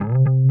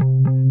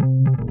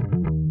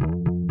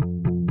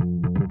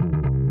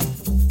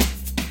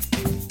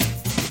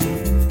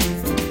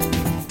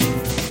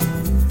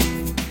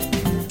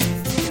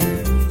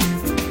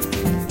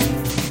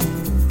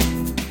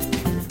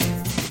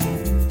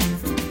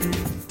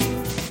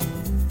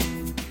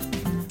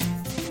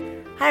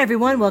Hi,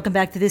 everyone. Welcome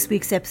back to this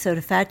week's episode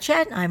of Fat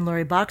Chat. I'm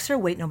Lori Boxer,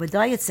 Weight and Over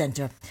Diet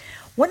Center.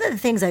 One of the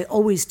things I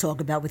always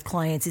talk about with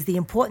clients is the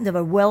importance of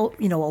a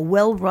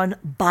well-run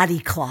body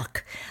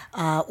clock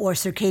or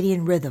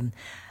circadian rhythm.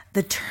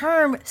 The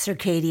term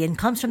circadian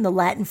comes from the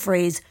Latin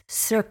phrase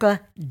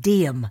circa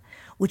diem,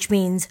 which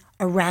means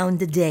around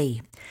the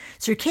day.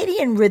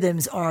 Circadian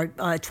rhythms are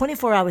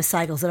 24-hour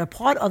cycles that are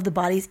part of the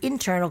body's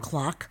internal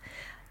clock,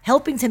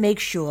 helping to make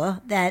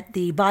sure that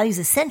the body's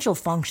essential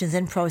functions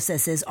and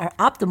processes are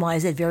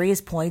optimized at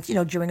various points,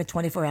 during a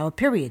 24-hour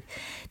period.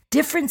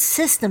 Different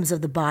systems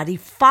of the body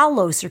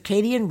follow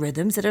circadian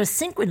rhythms that are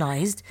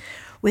synchronized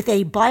with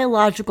a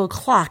biological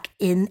clock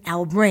in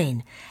our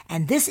brain.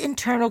 And this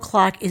internal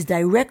clock is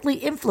directly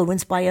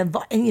influenced by,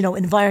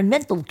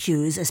 environmental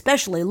cues,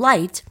 especially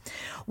light,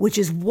 which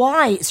is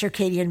why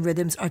circadian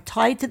rhythms are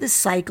tied to the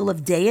cycle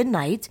of day and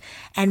night,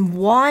 and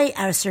why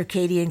our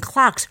circadian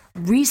clocks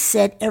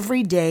reset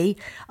every day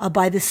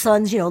by the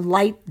sun's,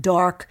 light,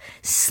 dark,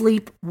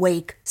 sleep,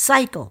 wake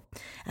cycle.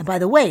 And by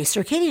the way,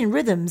 circadian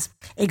rhythms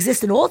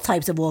exist in all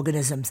types of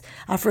organisms.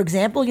 For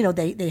example,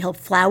 they help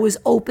flowers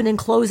open and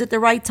close at the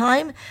right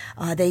time.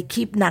 They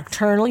keep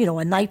nocturnal,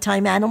 or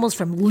nighttime animals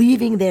from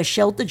leaving their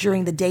shelter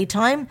during the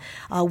daytime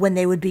when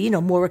they would be,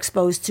 more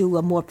exposed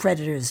to more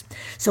predators.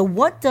 So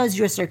what does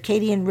your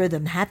circadian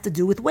rhythm have to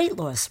do with weight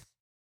loss?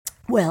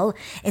 Well,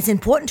 it's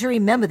important to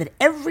remember that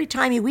every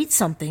time you eat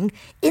something,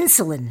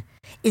 insulin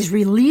is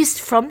released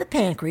from the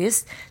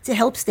pancreas to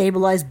help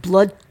stabilize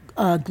blood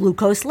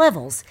glucose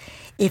levels.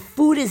 If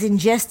food is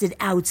ingested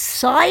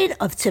outside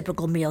of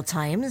typical meal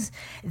times,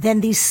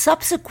 then the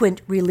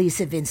subsequent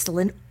release of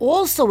insulin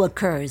also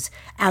occurs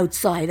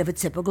outside of a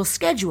typical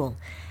schedule.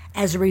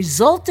 As a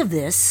result of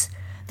this,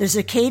 the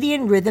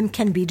circadian rhythm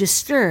can be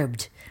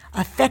disturbed,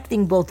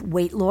 affecting both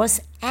weight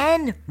loss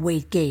and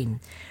weight gain.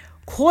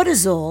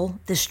 Cortisol,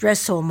 the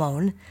stress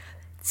hormone,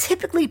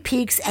 typically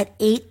peaks at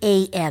 8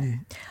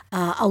 a.m.,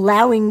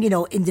 allowing,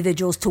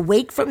 individuals to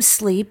wake from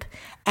sleep,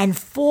 and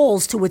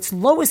falls to its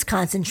lowest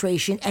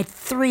concentration at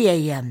 3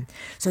 a.m.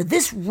 So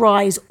this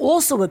rise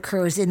also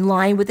occurs in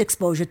line with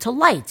exposure to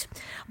light.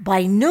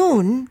 By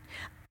noon,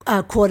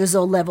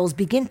 cortisol levels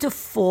begin to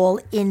fall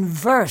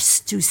inverse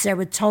to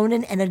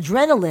serotonin and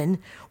adrenaline,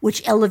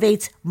 which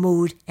elevates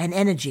mood and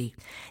energy.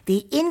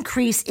 The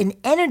increase in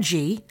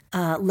energy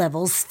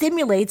levels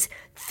stimulates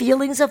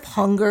feelings of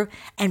hunger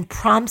and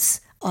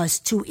prompts us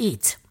to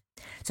eat.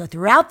 So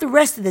throughout the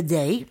rest of the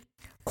day,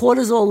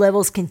 cortisol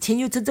levels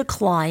continue to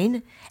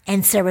decline,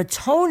 and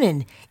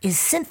serotonin is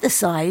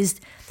synthesized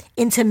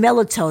into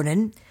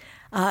melatonin,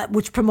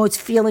 which promotes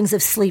feelings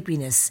of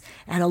sleepiness.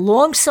 And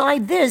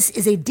alongside this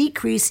is a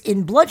decrease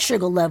in blood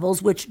sugar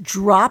levels, which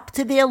drop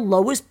to their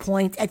lowest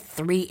point at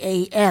 3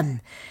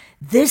 a.m.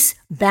 This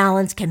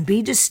balance can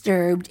be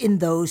disturbed in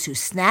those who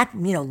snack,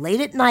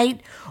 late at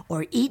night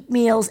or eat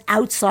meals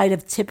outside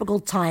of typical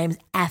times,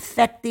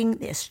 affecting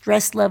their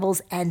stress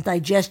levels and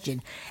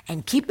digestion.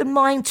 And keep in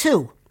mind,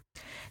 too,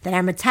 that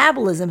our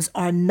metabolisms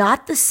are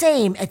not the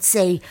same at,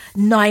 say,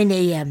 9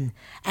 a.m.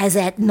 as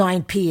at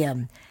 9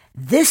 p.m.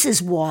 This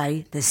is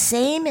why the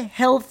same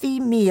healthy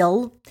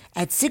meal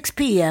at 6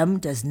 p.m.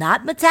 does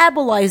not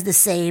metabolize the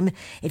same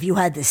if you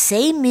had the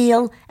same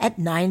meal at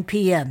 9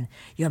 p.m.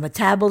 Your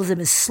metabolism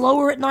is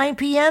slower at 9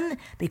 p.m.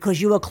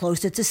 because you are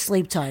closer to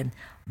sleep time.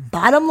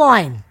 Bottom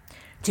line,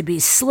 to be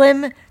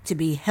slim, to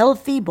be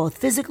healthy, both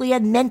physically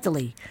and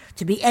mentally,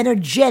 to be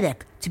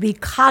energetic, to be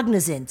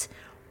cognizant,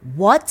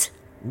 what,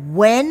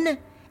 when,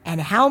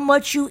 and how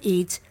much you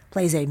eat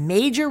plays a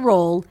major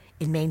role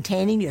in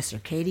maintaining your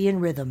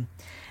circadian rhythm.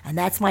 And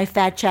that's my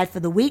Fat Chat for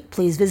the week.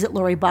 Please visit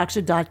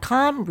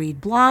LoriBoxer.com, read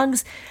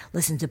blogs,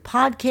 listen to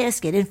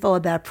podcasts, get info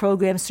about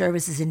programs,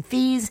 services, and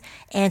fees,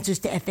 answers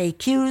to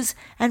FAQs,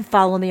 and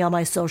follow me on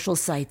my social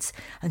sites.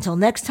 Until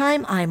next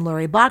time, I'm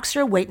Lori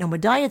Boxer, Weight and Over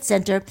Diet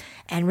Center,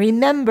 and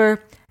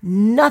remember,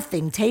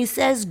 nothing tastes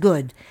as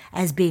good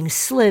as being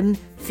slim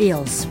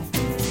feels.